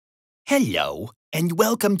Hello, and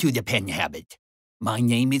welcome to the Pen Habit. My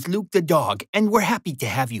name is Luke the dog, and we're happy to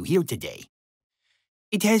have you here today.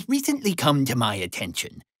 It has recently come to my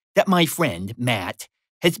attention that my friend, Matt,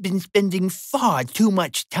 has been spending far too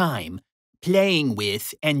much time playing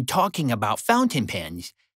with and talking about fountain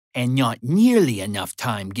pens, and not nearly enough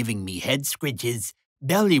time giving me head scritches,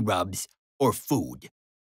 belly rubs, or food.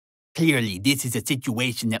 Clearly, this is a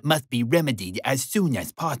situation that must be remedied as soon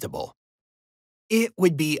as possible. It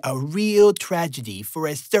would be a real tragedy for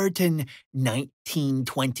a certain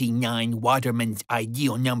 1929 Waterman's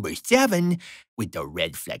Ideal number 7 with the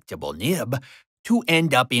red flexible nib to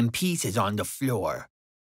end up in pieces on the floor.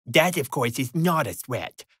 That, of course, is not a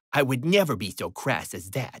threat. I would never be so crass as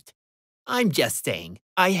that. I'm just saying,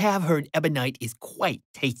 I have heard ebonite is quite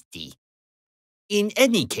tasty. In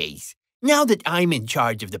any case, now that I'm in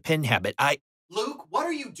charge of the pen habit, Luke, what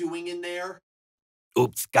are you doing in there?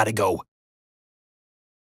 Oops, gotta go.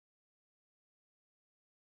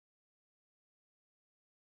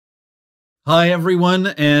 Hi, everyone,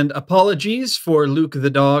 and apologies for Luke the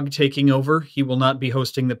dog taking over. He will not be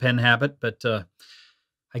hosting the Pen Habit, but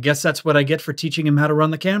I guess that's what I get for teaching him how to run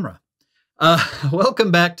the camera. Welcome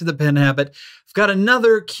back to the Pen Habit. I've got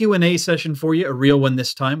another Q&A session for you, a real one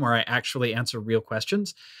this time, where I actually answer real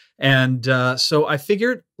questions. And so I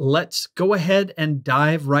figured let's go ahead and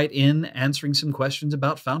dive right in answering some questions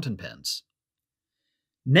about fountain pens.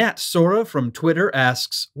 Nat Sora from Twitter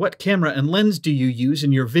asks, what camera and lens do you use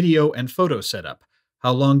in your video and photo setup?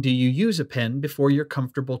 How long do you use a pen before you're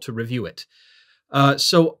comfortable to review it?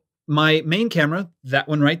 So my main camera, that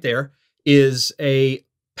one right there, is a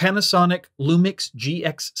Panasonic Lumix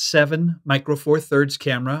GX7 Micro Four Thirds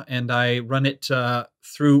camera, and I run it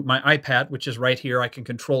through my iPad, which is right here. I can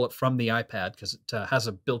control it from the iPad because it has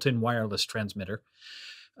a built-in wireless transmitter.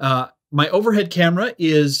 My overhead camera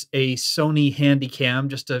is a Sony Handycam,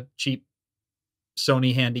 just a cheap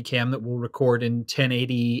Sony Handycam that will record in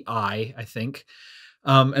 1080i, I think.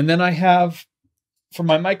 And then I have, for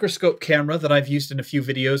my microscope camera that I've used in a few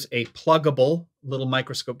videos, a pluggable little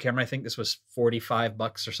microscope camera. I think this was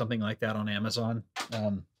 $45 or something like that on Amazon.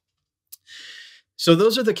 So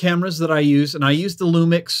those are the cameras that I use, and I use the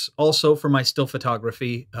Lumix also for my still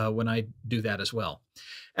photography when I do that as well.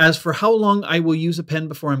 As for how long I will use a pen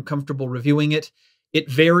before I'm comfortable reviewing it, it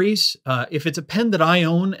varies. If it's a pen that I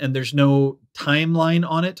own and there's no timeline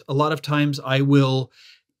on it, a lot of times I'll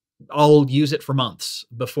use it for months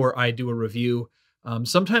before I do a review.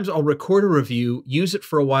 Sometimes I'll record a review, use it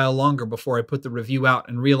for a while longer before I put the review out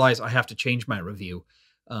and realize I have to change my review.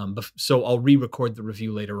 So I'll re-record the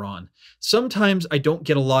review later on. Sometimes I don't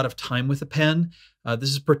get a lot of time with a pen. This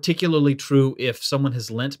is particularly true if someone has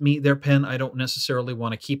lent me their pen. I don't necessarily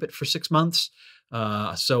want to keep it for 6 months.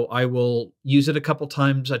 So I will use it a couple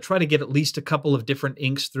times. I try to get at least a couple of different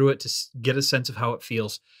inks through it to get a sense of how it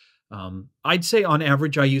feels. I'd say on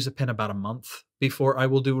average, I use a pen about a month before I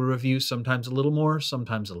will do a review, sometimes a little more,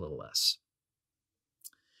 sometimes a little less.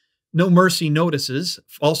 No Mercy Notices,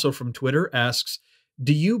 also from Twitter, asks,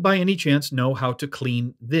 do you by any chance know how to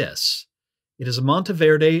clean this? It is a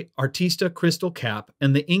Monteverde Artista crystal cap,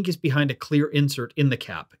 and the ink is behind a clear insert in the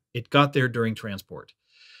cap. It got there during transport.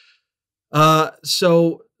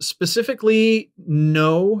 So specifically,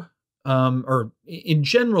 no. Or in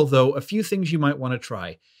general, though, a few things you might want to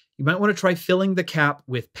try. You might want to try filling the cap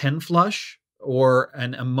with Pen Flush or a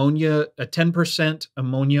 10%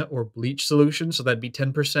 ammonia or bleach solution. So that'd be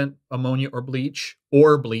 10% ammonia or bleach,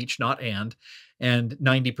 not and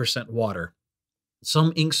 90% water.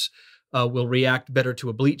 Some inks will react better to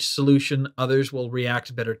a bleach solution. Others will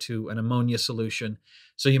react better to an ammonia solution.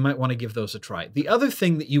 So you might want to give those a try. The other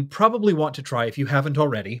thing that you probably want to try, if you haven't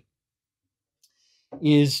already,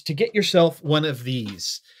 is to get yourself one of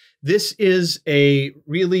these. This is a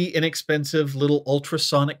really inexpensive little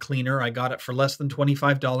ultrasonic cleaner. I got it for less than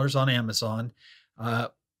 $25 on Amazon.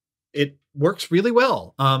 It works really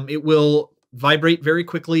well. It will vibrate very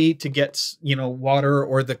quickly to get, water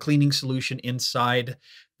or the cleaning solution inside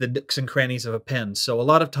the nooks and crannies of a pen. So a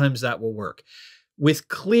lot of times that will work. With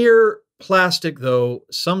clear plastic, though,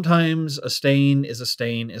 sometimes a stain is a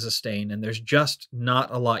stain is a stain, and there's just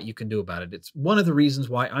not a lot you can do about it. It's one of the reasons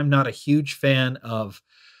why I'm not a huge fan of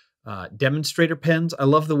demonstrator pens. I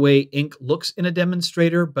love the way ink looks in a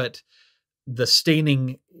demonstrator, but the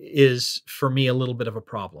staining is, for me, a little bit of a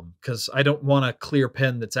problem because I don't want a clear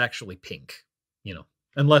pen that's actually pink,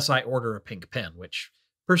 unless I order a pink pen, which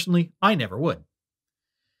personally I never would.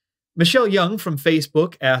 Michelle Young from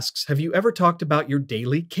Facebook asks, have you ever talked about your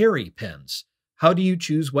daily carry pens? How do you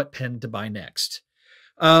choose what pen to buy next?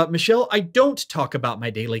 Michelle, I don't talk about my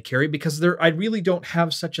daily carry because I really don't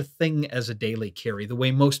have such a thing as a daily carry the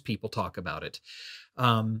way most people talk about it.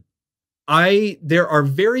 There are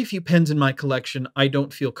very few pens in my collection I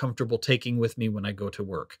don't feel comfortable taking with me when I go to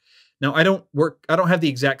work. Now, I don't have the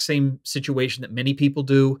exact same situation that many people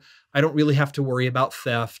do. I don't really have to worry about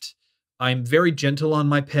theft. I'm very gentle on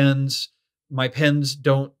my pens. My pens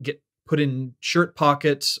don't get put in shirt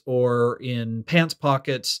pockets or in pants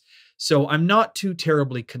pockets. So I'm not too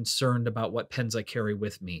terribly concerned about what pens I carry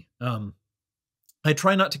with me. I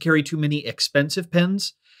try not to carry too many expensive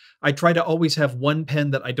pens. I try to always have one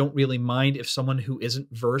pen that I don't really mind if someone who isn't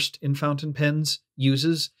versed in fountain pens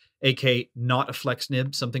uses, aka not a flex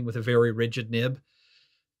nib, something with a very rigid nib,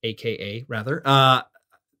 aka rather.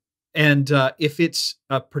 If it's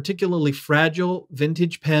a particularly fragile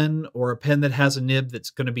vintage pen or a pen that has a nib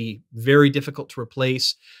that's going to be very difficult to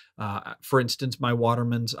replace, for instance, my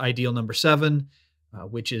Waterman's Ideal number 7,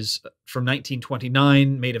 which is from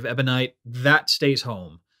 1929, made of ebonite, that stays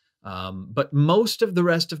home. But most of the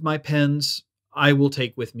rest of my pens, I will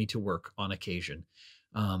take with me to work on occasion.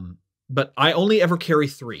 But I only ever carry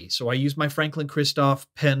 3. So I use my Franklin Christoph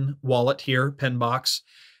pen wallet here, pen box.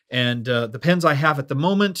 And the pens I have at the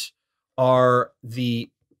moment are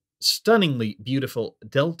the stunningly beautiful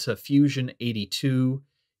Delta Fusion 82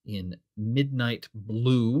 in Midnight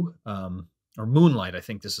Blue, or Moonlight, I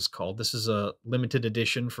think this is called. This is a limited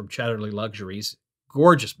edition from Chatterley Luxuries.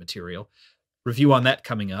 Gorgeous material. Review on that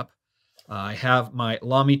coming up. I have my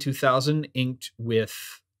Lamy 2000 inked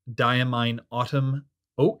with Diamine Autumn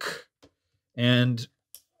Oak. And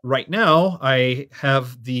right now I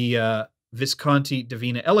have the Visconti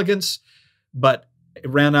Divina Elegance, but it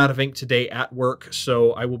ran out of ink today at work,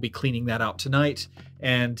 so I will be cleaning that out tonight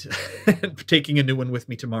and taking a new one with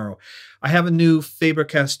me tomorrow. I have a new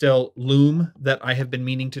Faber-Castell Loom that I have been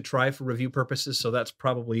meaning to try for review purposes, so that's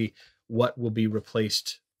probably what will be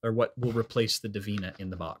replaced, or what will replace the Divina in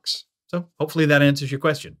the box. So hopefully that answers your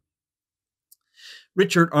question.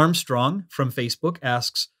 Richard Armstrong from Facebook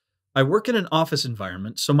asks, I work in an office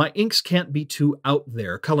environment, so my inks can't be too out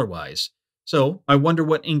there color-wise. So I wonder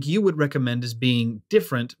what ink you would recommend as being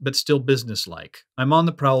different but still business-like. I'm on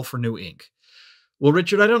the prowl for new ink. Well,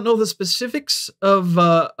 Richard, I don't know the specifics of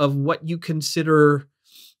what you consider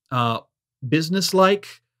business-like.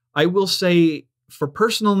 I will say for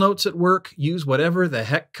personal notes at work, use whatever the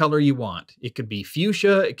heck color you want. It could be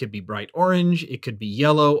fuchsia, it could be bright orange, it could be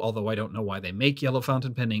yellow, although I don't know why they make yellow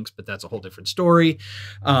fountain pen inks, but that's a whole different story.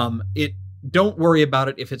 Don't worry about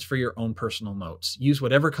it if it's for your own personal notes. Use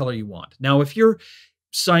whatever color you want. Now, if you're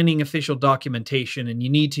signing official documentation and you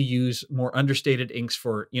need to use more understated inks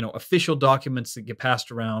for, official documents that get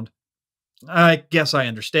passed around, I guess I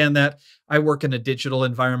understand that. I work in a digital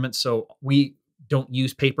environment, so we don't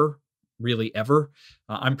use paper really ever.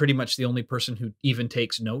 I'm pretty much the only person who even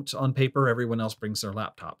takes notes on paper. Everyone else brings their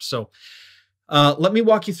laptops. So let me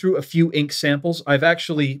walk you through a few ink samples. I've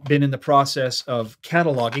actually been in the process of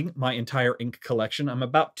cataloging my entire ink collection. I'm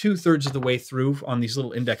about 2/3 of the way through on these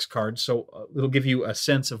little index cards, so it'll give you a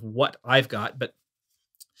sense of what I've got. But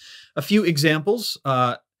a few examples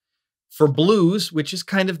for blues, which is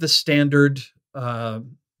kind of the standard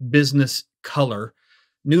business color.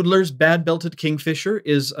 Noodler's Bad Belted Kingfisher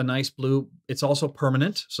is a nice blue. It's also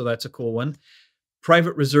permanent, so that's a cool one.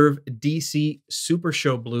 Private Reserve DC Super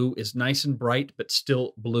Show Blue is nice and bright, but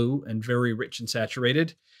still blue and very rich and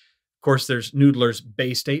saturated. Of course, there's Noodler's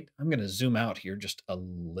Bay State. I'm going to zoom out here just a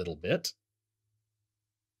little bit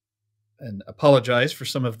and apologize for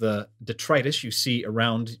some of the detritus you see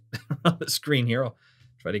around the screen here. I'll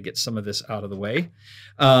try to get some of this out of the way.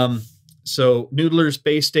 So Noodler's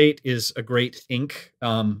Bay State is a great ink,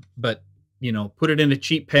 but, put it in a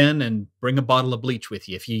cheap pen and bring a bottle of bleach with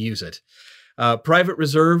you if you use it. Private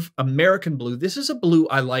Reserve American Blue. This is a blue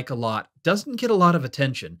I like a lot. Doesn't get a lot of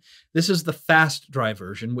attention. This is the fast dry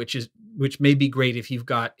version, which may be great if you've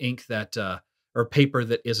got ink that or paper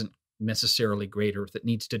that isn't necessarily great or that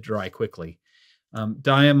needs to dry quickly.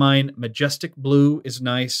 Diamine Majestic Blue is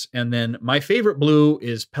nice. And then my favorite blue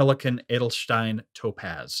is Pelikan Edelstein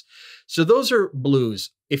Topaz. So those are blues.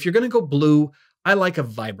 If you're going to go blue, I like a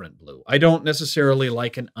vibrant blue. I don't necessarily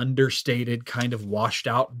like an understated kind of washed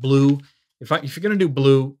out blue. If you're going to do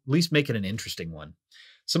blue, at least make it an interesting one.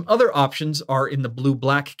 Some other options are in the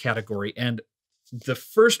blue-black category, and the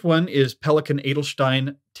first one is Pelikan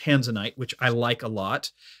Edelstein Tanzanite, which I like a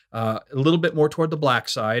lot. A little bit more toward the black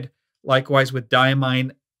side. Likewise with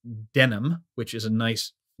Diamine Denim, which is a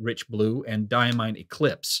nice rich blue, and Diamine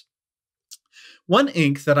Eclipse. One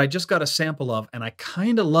ink that I just got a sample of, and I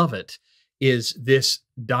kind of love it, is this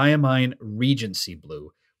Diamine Regency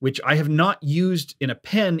Blue, which I have not used in a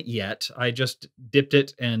pen yet. I just dipped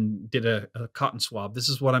it and did a cotton swab. This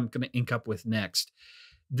is what I'm going to ink up with next.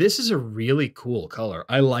 This is a really cool color.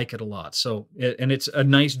 I like it a lot. So, and it's a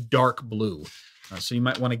nice dark blue. So you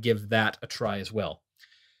might want to give that a try as well.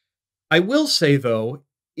 I will say, though,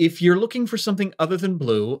 if you're looking for something other than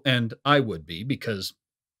blue, and I would be, because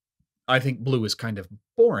I think blue is kind of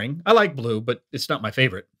boring. I like blue, but it's not my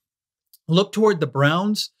favorite. Look toward the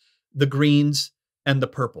browns, the greens, and the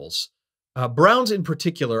purples. Browns in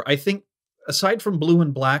particular, I think, aside from blue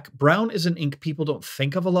and black, brown is an ink people don't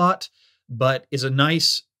think of a lot, but is a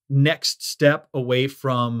nice next step away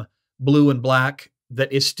from blue and black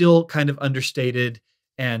that is still kind of understated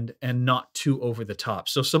and not too over the top.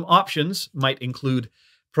 So some options might include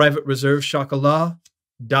Private Reserve Chocolat,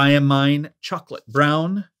 Diamine Chocolate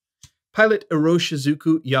Brown, Pilot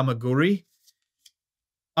Iroshizuku Yamaguri,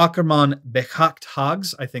 Ackermann Bechacht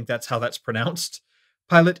Hags, I think that's how that's pronounced,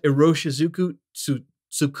 Pilot Iroshizuku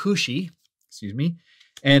Tsukushi, excuse me,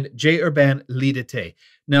 and J. Urban Lidete.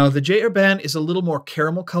 Now, the J. Urban is a little more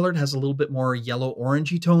caramel colored, has a little bit more yellow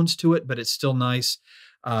orangey tones to it, but it's still nice.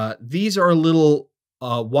 These are a little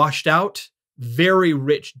washed out, very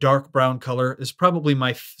rich dark brown color. It's probably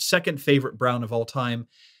my second favorite brown of all time.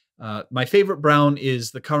 My favorite brown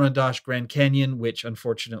is the Caran d'Ache Grand Canyon, which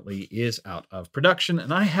unfortunately is out of production,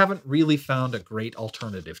 and I haven't really found a great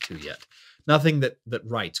alternative to yet. Nothing that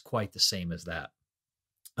writes quite the same as that.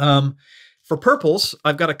 For purples,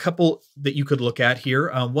 I've got a couple that you could look at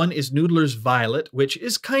here. One is Noodler's Violet, which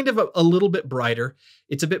is kind of a little bit brighter.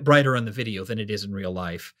 It's a bit brighter on the video than it is in real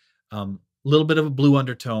life. A little bit of a blue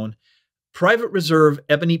undertone. Private Reserve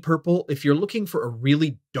Ebony Purple, if you're looking for a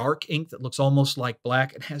really dark ink that looks almost like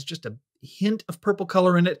black and has just a hint of purple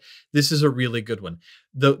color in it, this is a really good one.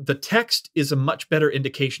 The text is a much better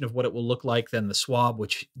indication of what it will look like than the swab,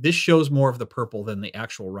 which this shows more of the purple than the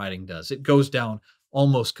actual writing does. It goes down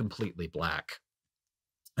almost completely black.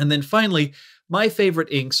 And then finally, my favorite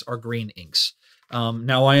inks are green inks.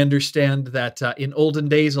 Now, I understand that in olden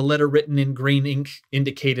days, a letter written in green ink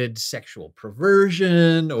indicated sexual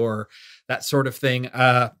perversion or that sort of thing.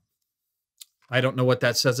 I don't know what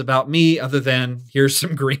that says about me, other than here's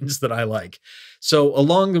some greens that I like. So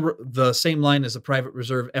along the same line as the Private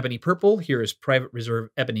Reserve Ebony Purple, here is Private Reserve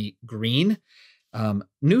Ebony Green.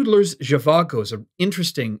 Noodler's Javago is an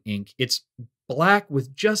interesting ink. It's black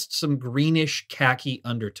with just some greenish khaki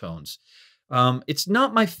undertones. It's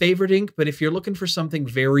not my favorite ink, but if you're looking for something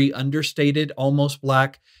very understated, almost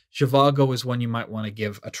black, Javago is one you might want to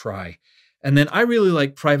give a try. And then I really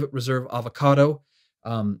like Private Reserve Avocado.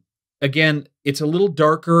 Again, it's a little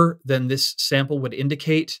darker than this sample would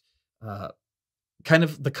indicate, kind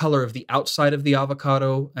of the color of the outside of the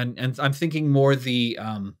avocado. And I'm thinking more the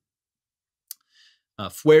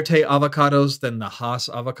Fuerte avocados than the Haas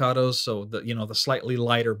avocados. So the slightly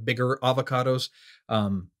lighter, bigger avocados.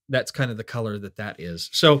 That's kind of the color that is.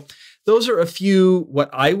 So those are a few what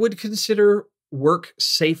I would consider work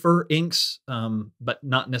safer inks, but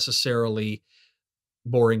not necessarily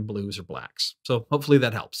boring blues or blacks. So hopefully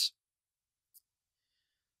that helps.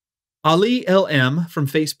 Ali LM from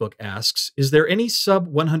Facebook asks, is there any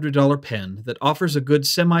sub $100 pen that offers a good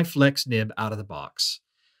semi-flex nib out of the box?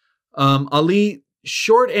 Ali,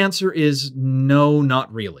 short answer is no,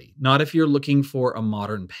 not really. Not if you're looking for a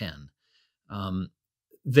modern pen.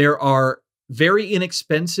 There are very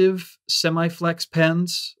inexpensive semi-flex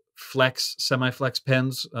pens, semi-flex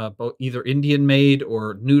pens, both either Indian made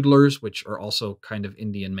or Noodlers, which are also kind of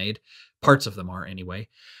Indian made. Parts of them are anyway.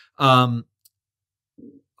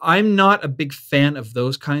 I'm not a big fan of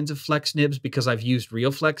those kinds of flex nibs because I've used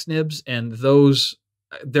real flex nibs, and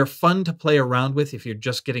they're fun to play around with if you're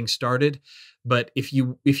just getting started. But if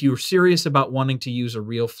you're serious about wanting to use a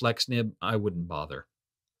real flex nib, I wouldn't bother.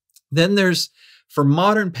 Then there's, for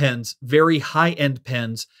modern pens, very high-end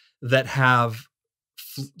pens that have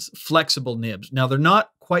flexible nibs. Now, they're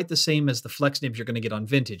not quite the same as the flex nibs you're going to get on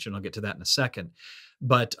vintage, and I'll get to that in a second.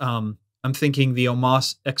 But I'm thinking the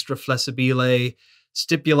Omas Extra Flexibile.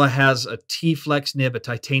 Stipula has a T-flex nib, a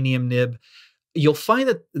titanium nib. You'll find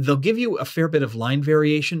that they'll give you a fair bit of line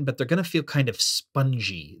variation, but they're going to feel kind of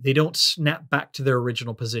spongy. They don't snap back to their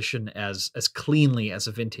original position as cleanly as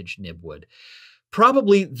a vintage nib would.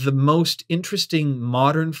 Probably the most interesting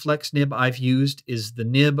modern flex nib I've used is the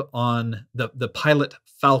nib on the Pilot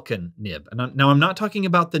Falcon nib. And now I'm not talking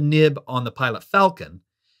about the nib on the Pilot Falcon.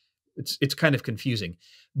 It's kind of confusing.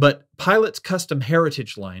 But Pilot's Custom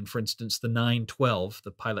Heritage line, for instance, the 912,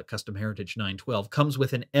 the Pilot Custom Heritage 912, comes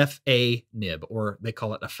with an FA nib, or they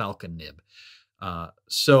call it a Falcon nib.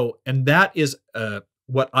 And that is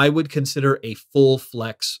what I would consider a full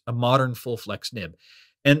flex, a modern full flex nib.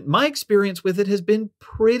 And my experience with it has been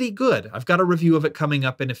pretty good. I've got a review of it coming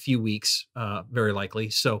up in a few weeks, very likely.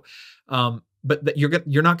 So, but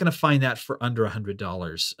you're not going to find that for under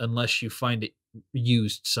 $100 unless you find it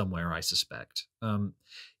used somewhere, I suspect.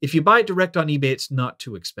 If you buy it direct on eBay, it's not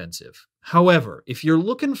too expensive. However, if you're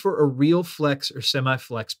looking for a real flex or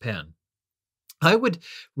semi-flex pen, I would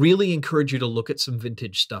really encourage you to look at some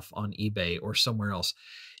vintage stuff on eBay or somewhere else.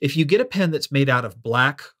 If you get a pen that's made out of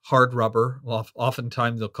black hard rubber,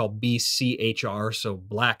 oftentimes they'll call BCHR, so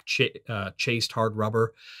black chased hard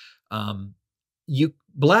rubber.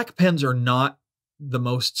 Black pens are not the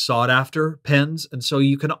most sought after pens, and so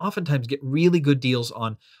you can oftentimes get really good deals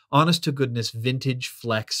on honest to goodness vintage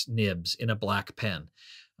flex nibs in a black pen.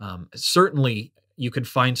 Certainly you can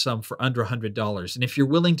find some for under $100. And if you're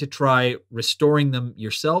willing to try restoring them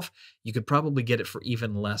yourself, you could probably get it for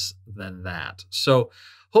even less than that. So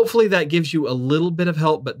hopefully that gives you a little bit of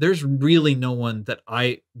help, but there's really no one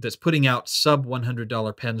that's putting out sub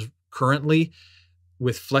 $100 pens currently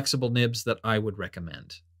with flexible nibs that I would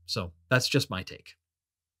recommend. So that's just my take.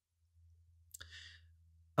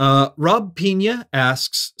 Rob Pina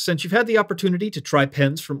asks, since you've had the opportunity to try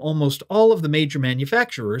pens from almost all of the major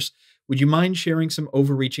manufacturers, would you mind sharing some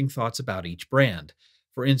overreaching thoughts about each brand?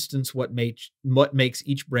 For instance, what makes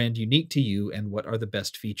each brand unique to you, and what are the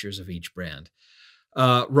best features of each brand?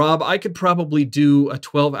 Rob, I could probably do a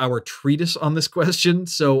 12-hour treatise on this question,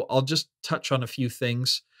 so I'll just touch on a few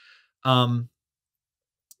things.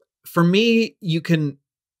 For me, you can,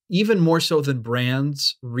 even more so than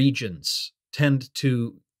brands, regions tend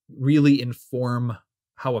to really inform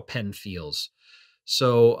how a pen feels.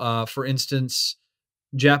 So, for instance,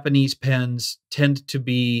 Japanese pens tend to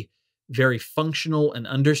be very functional and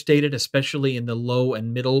understated, especially in the low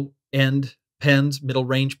and middle end pens, middle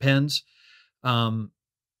range pens. The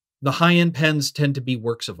high-end pens tend to be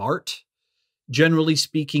works of art. Generally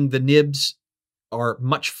speaking, the nibs are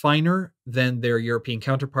much finer than their European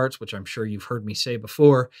counterparts, which I'm sure you've heard me say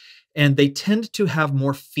before, and they tend to have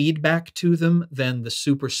more feedback to them than the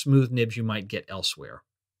super smooth nibs you might get elsewhere.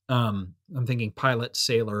 I'm thinking Pilot,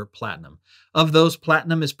 Sailor, Platinum. Of those,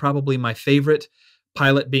 Platinum is probably my favorite,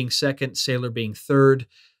 Pilot being second, Sailor being third.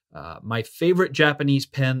 My favorite Japanese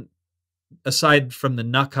pen, aside from the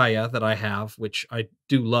Nakaya that I have, which I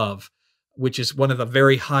do love, which is one of the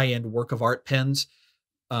very high-end work of art pens,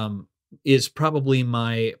 is probably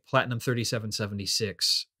my Platinum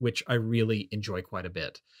 3776, which I really enjoy quite a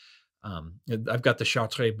bit. I've got the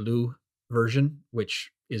Chartres Bleu version,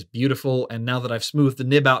 which is beautiful, and now that I've smoothed the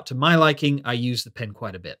nib out to my liking, I use the pen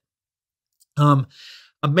quite a bit.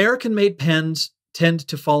 American-made pens tend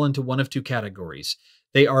to fall into one of two categories.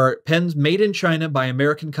 They are pens made in China by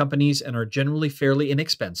American companies and are generally fairly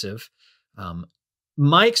inexpensive.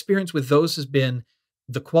 My experience with those has been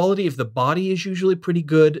the quality of the body is usually pretty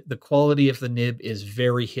good. The quality of the nib is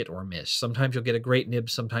very hit or miss. Sometimes you'll get a great nib,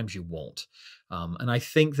 sometimes you won't. And I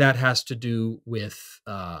think that has to do with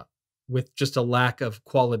just a lack of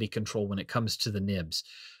quality control when it comes to the nibs.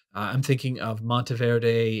 I'm thinking of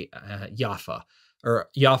Monteverde, Jaffa, or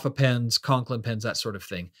Jaffa pens, Conklin pens, that sort of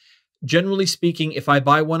thing. Generally speaking, if I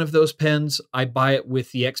buy one of those pens, I buy it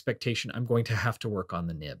with the expectation I'm going to have to work on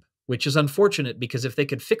the nib, which is unfortunate because if they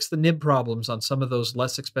could fix the nib problems on some of those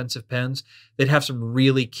less expensive pens, they'd have some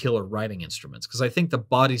really killer writing instruments, because I think the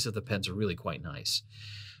bodies of the pens are really quite nice.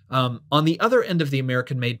 On the other end of the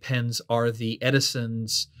American-made pens are the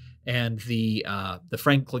Edisons and the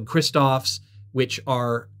Franklin Christophs, which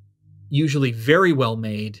are usually very well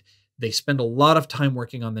made. They spend a lot of time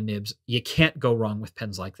working on the nibs. You can't go wrong with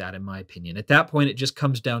pens like that, in my opinion. At that point, it just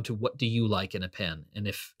comes down to what do you like in a pen, and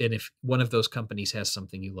if one of those companies has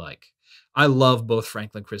something you like. I love both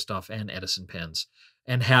Franklin Christoph and Edison pens,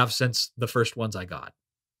 and have since the first ones I got.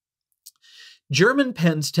 German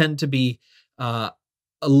pens tend to be a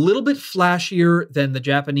little bit flashier than the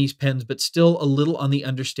Japanese pens, but still a little on the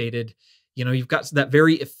understated. You know, you've got that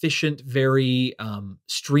very efficient, very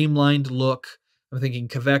streamlined look. I'm thinking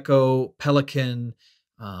Kaweco, Pelican,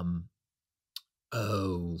 Mont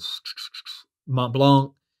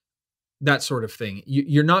Blanc, that sort of thing.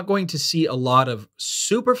 You're not going to see a lot of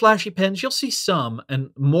super flashy pens. You'll see some, and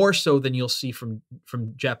more so than you'll see from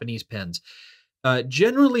Japanese pens.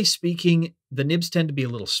 Generally speaking, the nibs tend to be a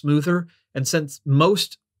little smoother, and since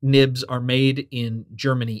most nibs are made in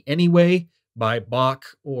Germany anyway, by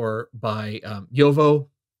Bach or by Jovo,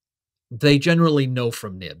 they generally know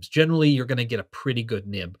from nibs. Generally, you're going to get a pretty good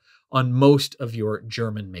nib on most of your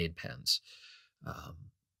German-made pens.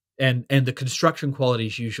 And the construction quality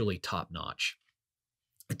is usually top-notch.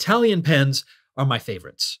 Italian pens are my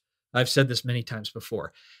favorites. I've said this many times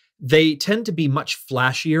before. They tend to be much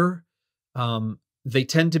flashier. They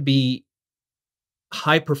tend to be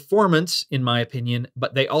high performance, in my opinion,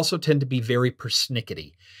 but they also tend to be very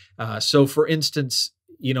persnickety. So, for instance,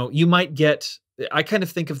 you might get, I kind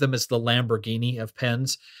of think of them as the Lamborghini of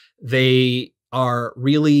pens. They are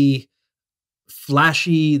really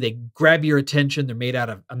flashy. They grab your attention. They're made out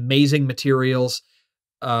of amazing materials.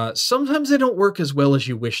 Sometimes they don't work as well as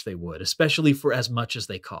you wish they would, especially for as much as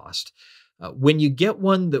they cost. When you get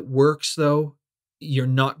one that works, though, you're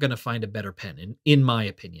not going to find a better pen, in my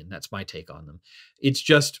opinion. That's my take on them. It's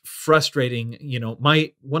just frustrating.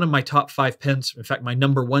 One of my top 5 pens, in fact, my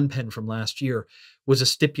number 1 pen from last year was a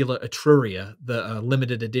Stipula Etruria, the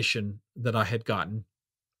limited edition that I had gotten.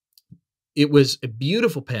 It was a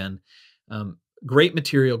beautiful pen, great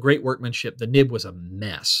material, great workmanship. The nib was a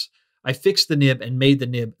mess. I fixed the nib and made the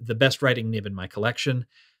nib the best writing nib in my collection.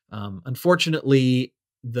 Unfortunately,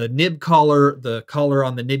 the collar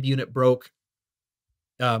on the nib unit broke.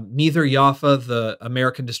 Neither Jaffa, the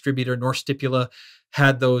American distributor, nor Stipula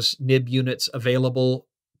had those nib units available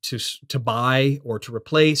to buy or to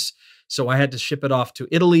replace. So I had to ship it off to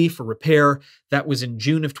Italy for repair. That was in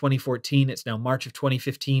June of 2014. It's now March of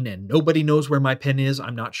 2015, and nobody knows where my pen is.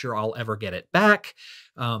 I'm not sure I'll ever get it back.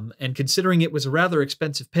 And considering it was a rather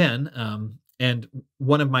expensive pen, and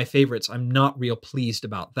one of my favorites, I'm not real pleased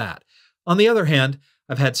about that. On the other hand,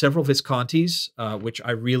 I've had several Viscontis, which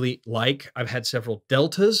I really like. I've had several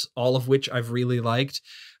Deltas, all of which I've really liked.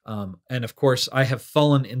 And of course, I have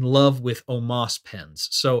fallen in love with Omas pens.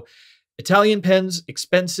 So Italian pens,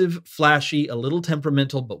 expensive, flashy, a little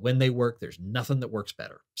temperamental, but when they work, there's nothing that works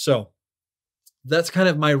better. So that's kind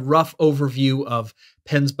of my rough overview of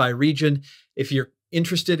pens by region. If you're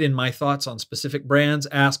interested in my thoughts on specific brands,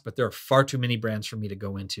 ask, but there are far too many brands for me to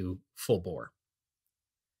go into full bore.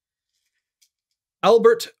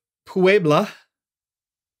 Alberto Puebla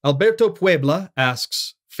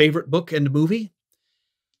asks, favorite book and movie?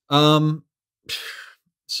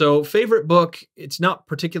 So favorite book, it's not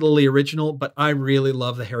particularly original, but I really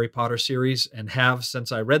love the Harry Potter series and have since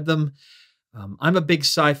I read them. I'm a big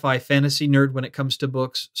sci-fi fantasy nerd when it comes to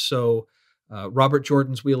books. So Robert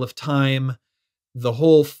Jordan's Wheel of Time, the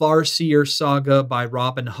whole Farseer saga by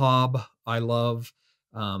Robin Hobb, I love.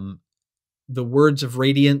 The Words of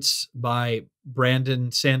Radiance by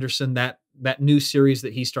Brandon Sanderson, that new series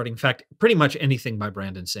that he's starting. In fact, pretty much anything by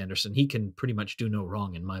Brandon Sanderson, he can pretty much do no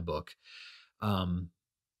wrong in my book.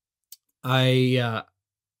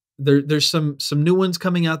 There's some new ones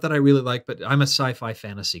coming out that I really like, but I'm a sci-fi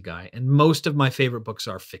fantasy guy, and most of my favorite books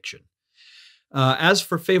are fiction. As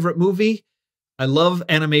for favorite movie, I love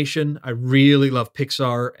animation. I really love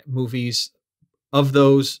Pixar movies. Of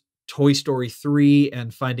those, Toy Story 3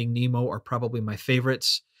 and Finding Nemo are probably my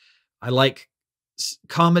favorites. I like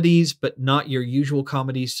comedies, but not your usual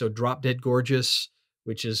comedies. So Drop Dead Gorgeous,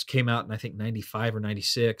 which came out in, I think, 95 or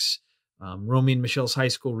 96. Romy and Michelle's High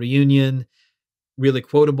School Reunion, really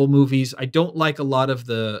quotable movies. I don't like a lot of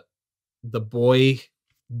the boy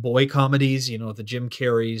comedies, the Jim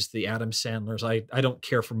Carreys, the Adam Sandlers. I don't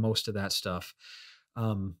care for most of that stuff.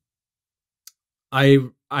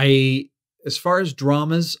 As far as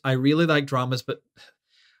dramas, I really like dramas, but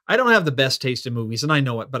I don't have the best taste in movies, and I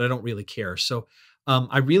know it, but I don't really care. So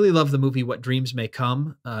I really love the movie What Dreams May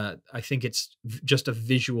Come. I think it's just a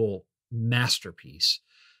visual masterpiece.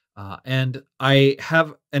 And I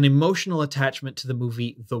have an emotional attachment to the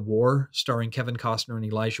movie The War, starring Kevin Costner and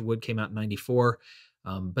Elijah Wood, came out in 94.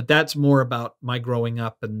 But that's more about my growing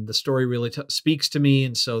up, and the story really speaks to me.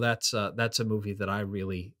 And so that's a movie that I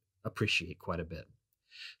really appreciate quite a bit.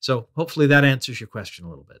 So hopefully that answers your question a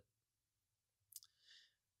little bit.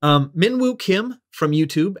 Minwoo Kim from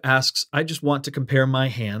YouTube asks, I just want to compare my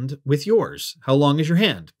hand with yours. How long is your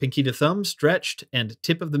hand? Pinky to thumb, stretched, and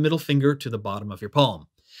tip of the middle finger to the bottom of your palm.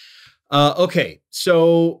 Okay,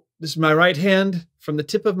 so this is my right hand. From the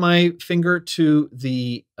tip of my finger to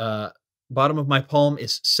the bottom of my palm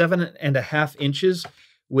is 7.5 inches,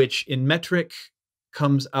 which in metric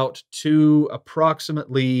comes out to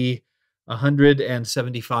approximately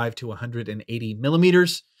 175 to 180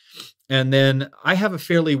 millimeters. And then I have a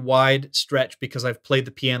fairly wide stretch because I've played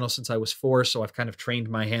the piano since I was 4, so I've kind of trained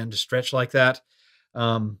my hand to stretch like that.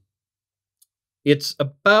 It's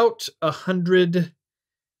about 100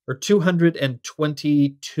 or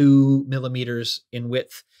 222 millimeters in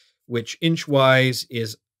width, which inch-wise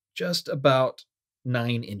is just about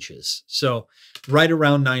 9 inches. So right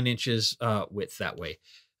around 9 inches width that way.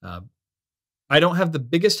 I don't have the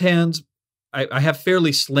biggest hands. I have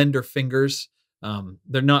fairly slender fingers.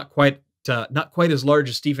 They're not quite as large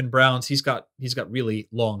as Stephen Brown's. He's got really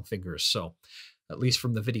long fingers. So at least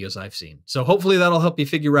from the videos I've seen. So hopefully that'll help you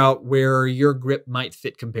figure out where your grip might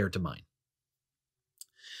fit compared to mine.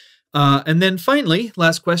 And then finally,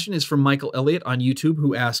 last question is from Michael Elliott on YouTube,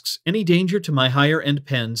 who asks, any danger to my higher end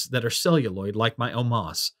pens that are celluloid like my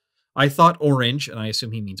Omas? I thought orange, and I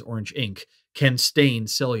assume he means orange ink, can stain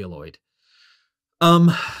celluloid.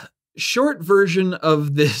 Short version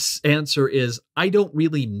of this answer is I don't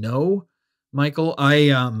really know, Michael. I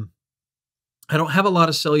don't have a lot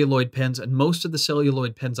of celluloid pens, and most of the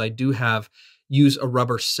celluloid pens I do have use a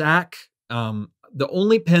rubber sac. The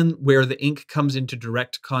only pen where the ink comes into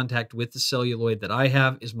direct contact with the celluloid that I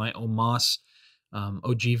have is my Omas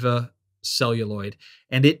Ogiva celluloid,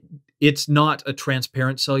 and it's not a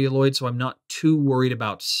transparent celluloid, so I'm not too worried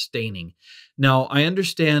about staining. Now, I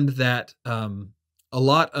understand that a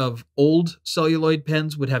lot of old celluloid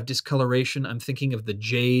pens would have discoloration. I'm thinking of the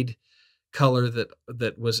jade color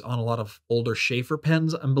that was on a lot of older Schaefer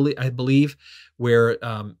pens, I believe, where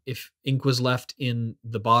if ink was left in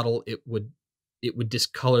the bottle, it would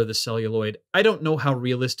discolor the celluloid. I don't know how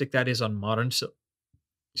realistic that is on modern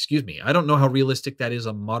I don't know how realistic that is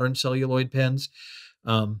on modern celluloid pens.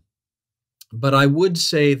 But I would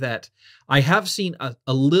say that I have seen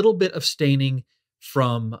a little bit of staining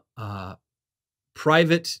from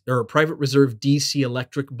private reserve DC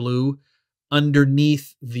electric blue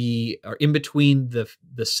underneath or in between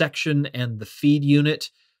the section and the feed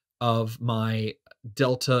unit of my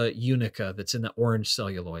Delta Unica that's in the orange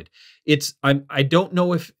celluloid. I don't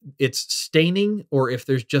know if it's staining or if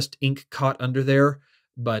there's just ink caught under there,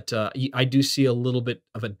 but I do see a little bit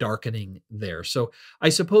of a darkening there. So I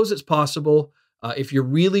suppose it's possible. If you're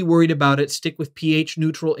really worried about it, stick with pH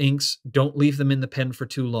neutral inks. Don't leave them in the pen for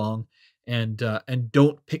too long. And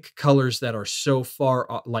don't pick colors that are so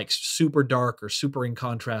far like super dark or super in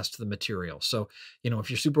contrast to the material. So, if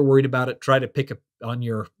you're super worried about it, try to pick on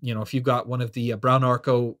your, if you've got one of the Brown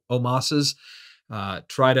Arco Omasas,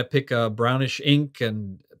 try to pick a brownish ink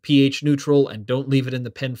and pH neutral, and don't leave it in the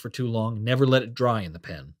pen for too long. Never let it dry in the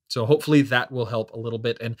pen. So hopefully that will help a little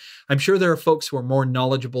bit. And I'm sure there are folks who are more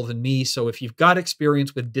knowledgeable than me. So if you've got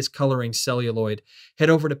experience with discoloring celluloid, head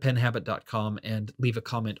over to penhabit.com and leave a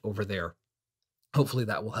comment over there. Hopefully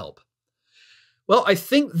that will help. Well, I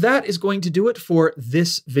think that is going to do it for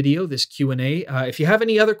this video, this Q&A. If you have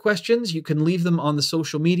any other questions, you can leave them on the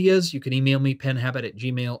social medias. You can email me,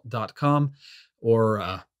 penhabit@gmail.com,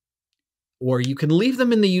 or you can leave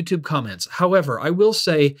them in the YouTube comments. However, I will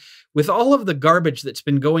say, with all of the garbage that's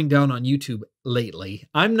been going down on YouTube lately,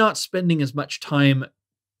 I'm not spending as much time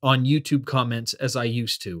on YouTube comments as I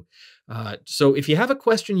used to. So if you have a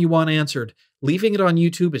question you want answered, leaving it on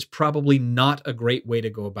YouTube is probably not a great way to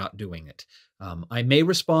go about doing it. I may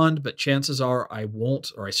respond, but chances are I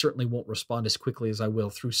won't, or I certainly won't respond as quickly as I will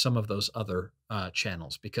through some of those other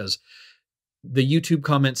channels, because the YouTube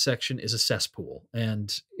comment section is a cesspool,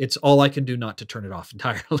 and it's all I can do not to turn it off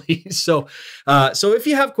entirely. So if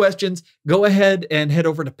you have questions, go ahead and head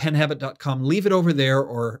over to penhabit.com, leave it over there,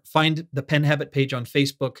 or find the Penhabit page on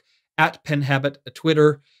Facebook, at Penhabit,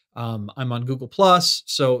 Twitter. I'm on Google+,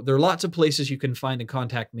 so there are lots of places you can find and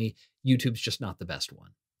contact me. YouTube's just not the best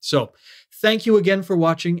one. So thank you again for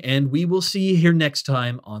watching, and we will see you here next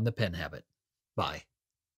time on the Pen Habit. Bye.